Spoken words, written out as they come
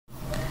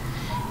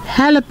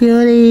Hello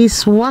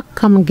beauties,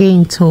 welcome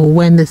again to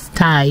Wendy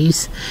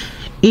Styles.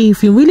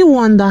 If you really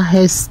want a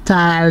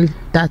hairstyle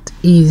that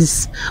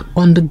is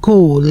on the go,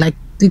 like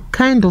the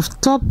kind of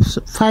top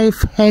 5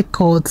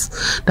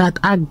 haircuts that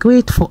are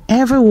great for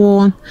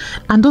everyone,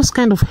 and those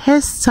kind of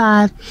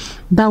hairstyle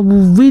that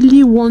will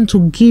really want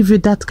to give you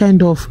that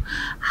kind of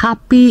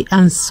happy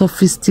and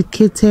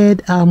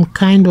sophisticated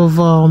kind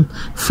of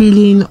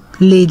feeling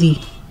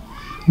lady,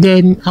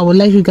 then I would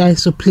like you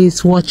guys to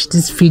please watch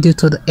this video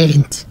to the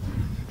end.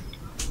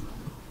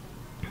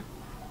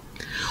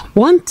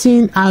 One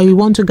thing I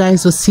want you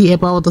guys to see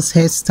about this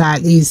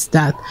hairstyle is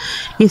that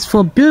it's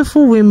for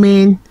beautiful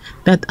women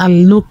that are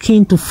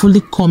looking to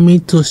fully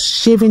commit to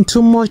shaving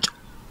too much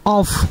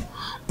off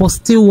but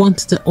still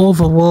want the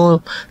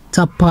overall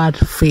tapered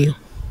feel.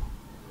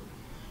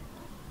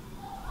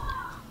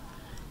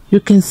 You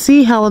can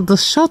see how the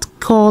short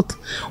cut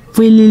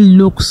really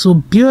looks so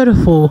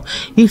beautiful.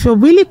 If you're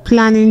really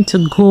planning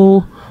to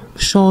go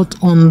short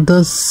on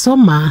the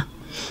summer,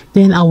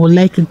 then I would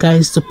like you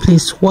guys to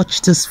please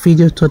watch this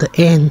video to the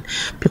end,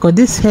 because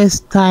this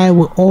hairstyle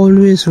will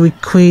always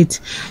recreate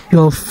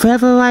your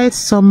favorite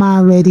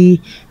summer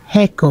ready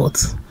haircut.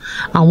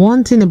 And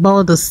one thing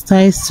about the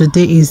styles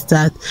today is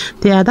that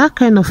they are that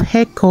kind of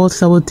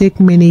haircuts that will take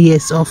many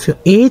years off your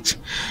age.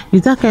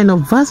 It's that kind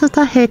of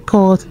versatile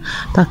haircut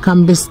that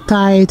can be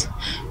styled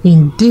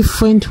in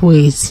different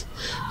ways.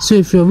 So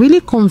if you're really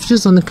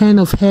confused on the kind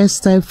of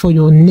hairstyle for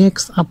your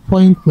next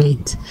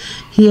appointment,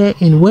 here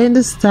in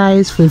Wendy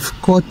Styles, we've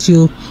got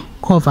you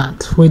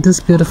covered with this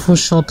beautiful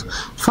short,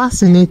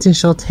 fascinating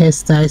short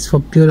hairstyles for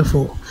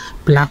beautiful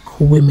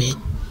black women.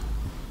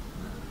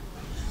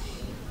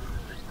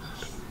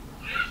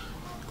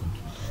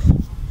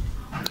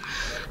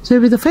 So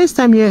if it's the first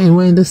time here in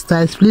Wendy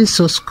Styles, please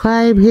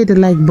subscribe, hit the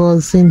like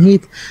button,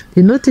 hit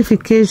the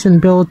notification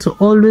bell to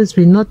always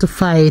be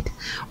notified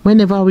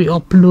whenever we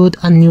upload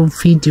a new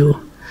video.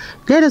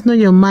 Let us know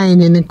your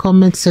mind in the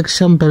comment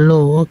section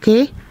below,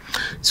 okay?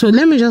 So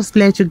let me just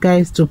let you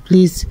guys to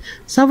please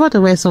suffer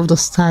the rest of the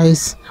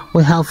styles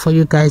we have for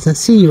you guys, and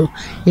see you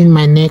in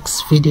my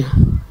next video.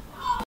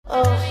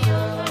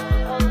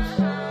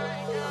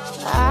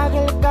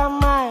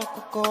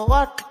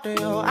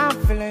 I'm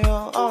feeling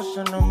your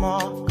ocean no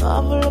more.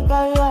 Couple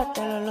about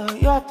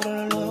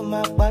you,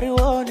 my body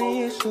won't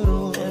is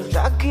true. If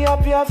Jackie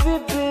up your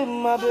feet,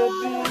 my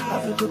baby,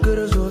 I feel to get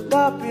us all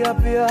top, I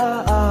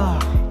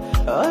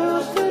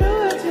was to do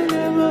it in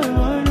the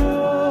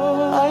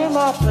I am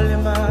a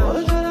polymer.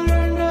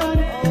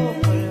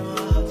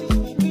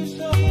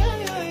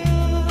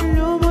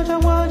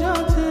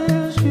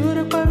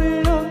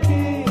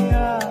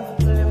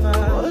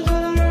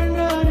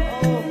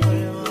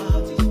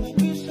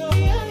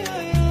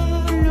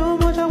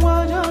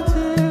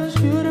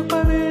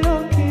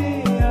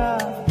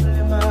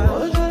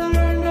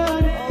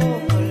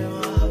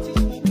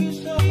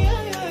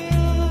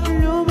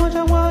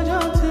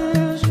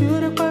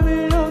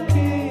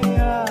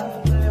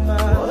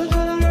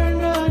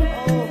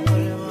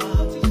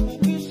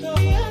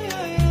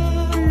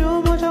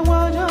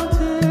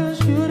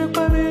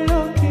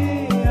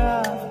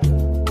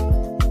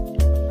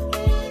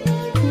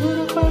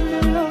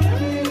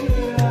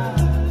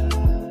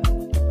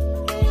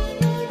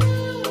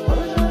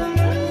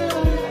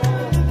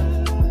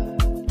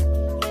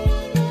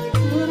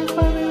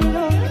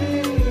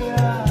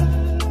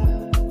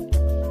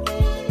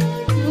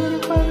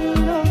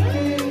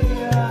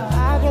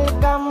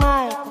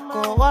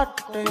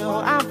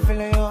 I'm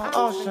feeling your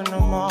ocean no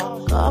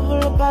more.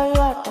 Couple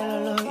about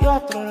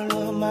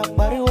you, my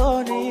body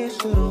won't is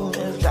true.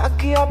 If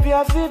Jackie up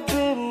your feet,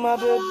 my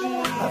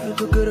baby, I feel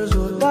to get us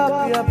all top,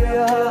 I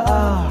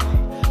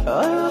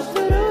was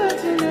to do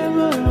it in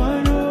the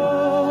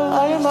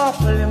I am a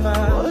polymer.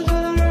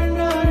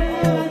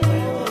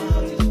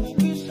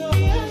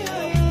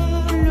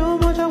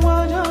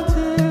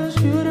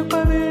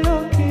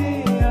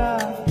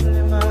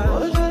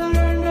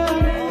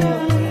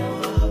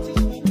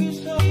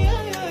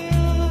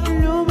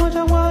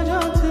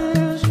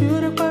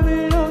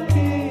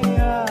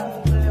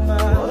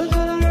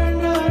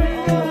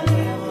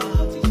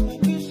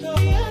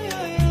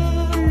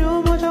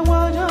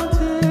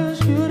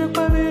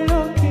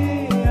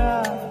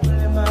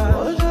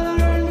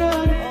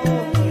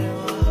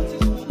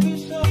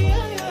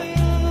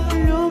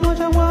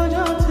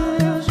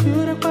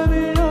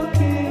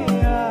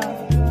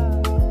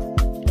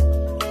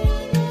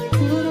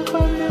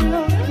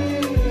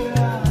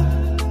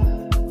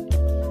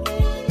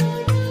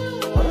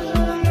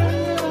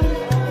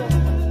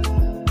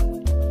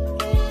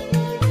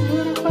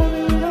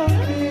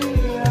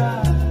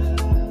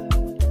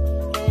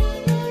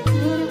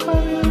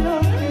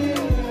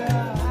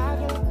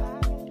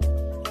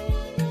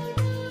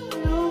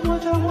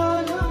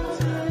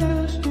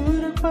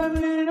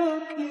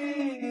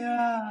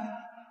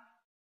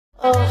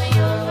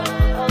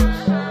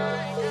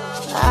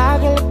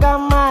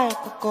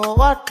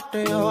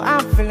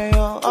 I'm feeling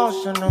your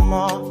ocean no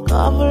more.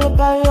 Couple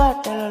by you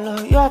are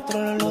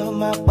trololo,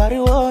 my body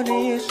won't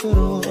is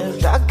true. If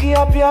Jackie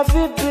up your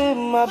feet,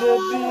 my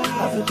baby,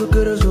 I feel to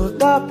get us all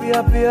top, I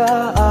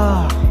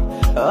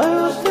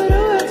used to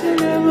do it in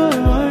the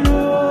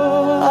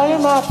I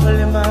am a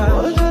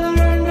polymer.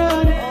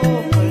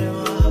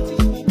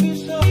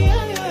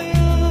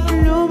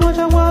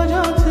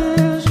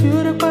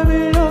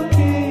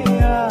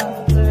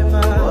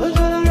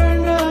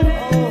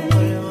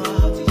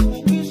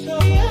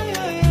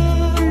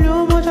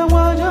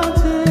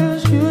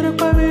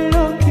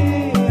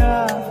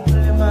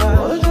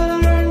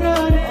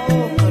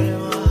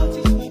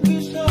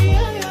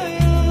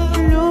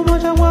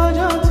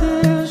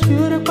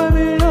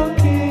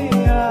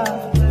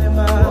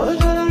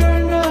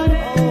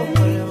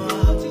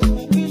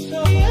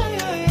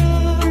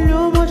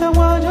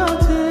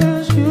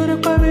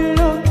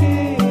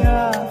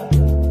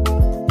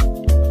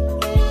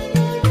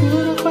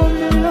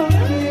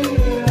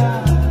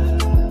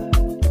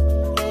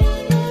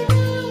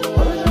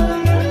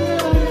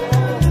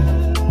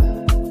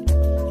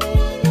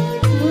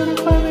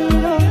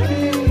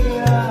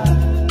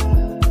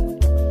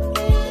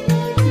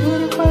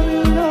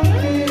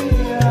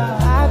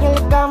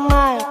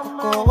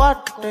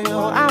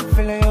 I'm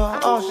feeling your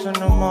ocean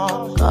no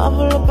more.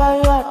 Couple by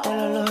you are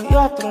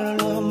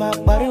trololo, my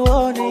body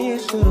won't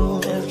is true.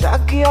 If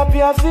Jackie up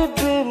your feet,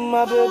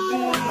 my baby,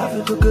 I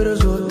feel to get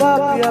us all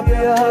top, I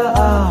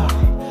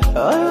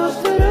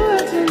used to do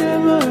it in the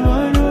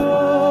morning. I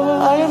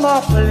am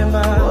a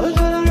polymer.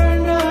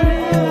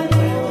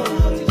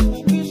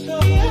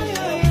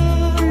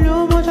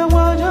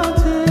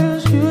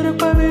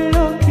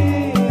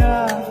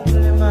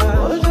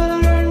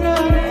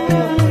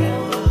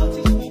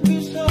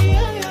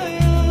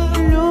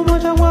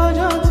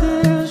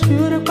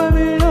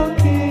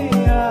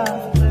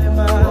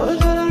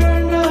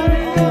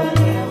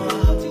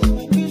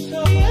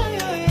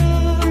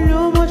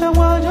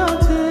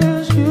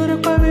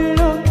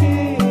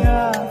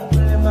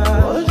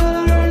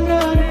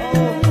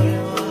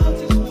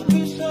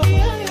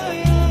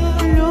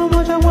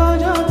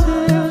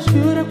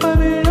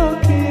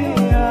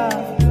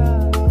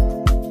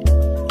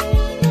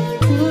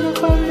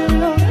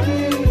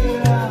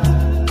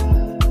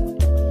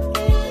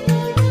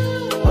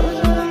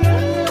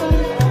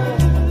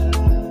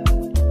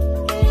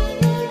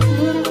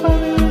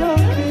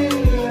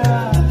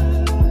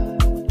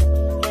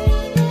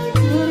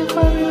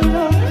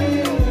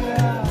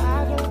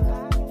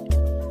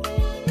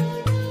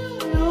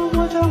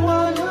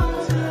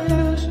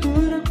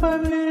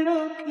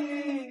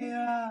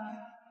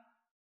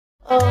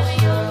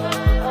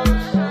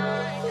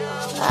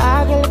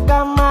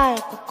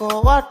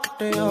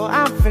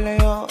 I'm feeling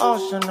your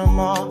ocean no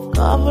more.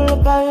 Couple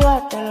by you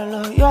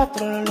are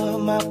trololo,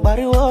 my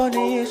body won't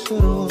is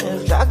true.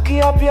 If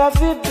Jackie up your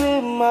feet,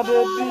 my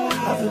baby,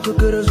 I feel to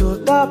get us all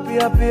top,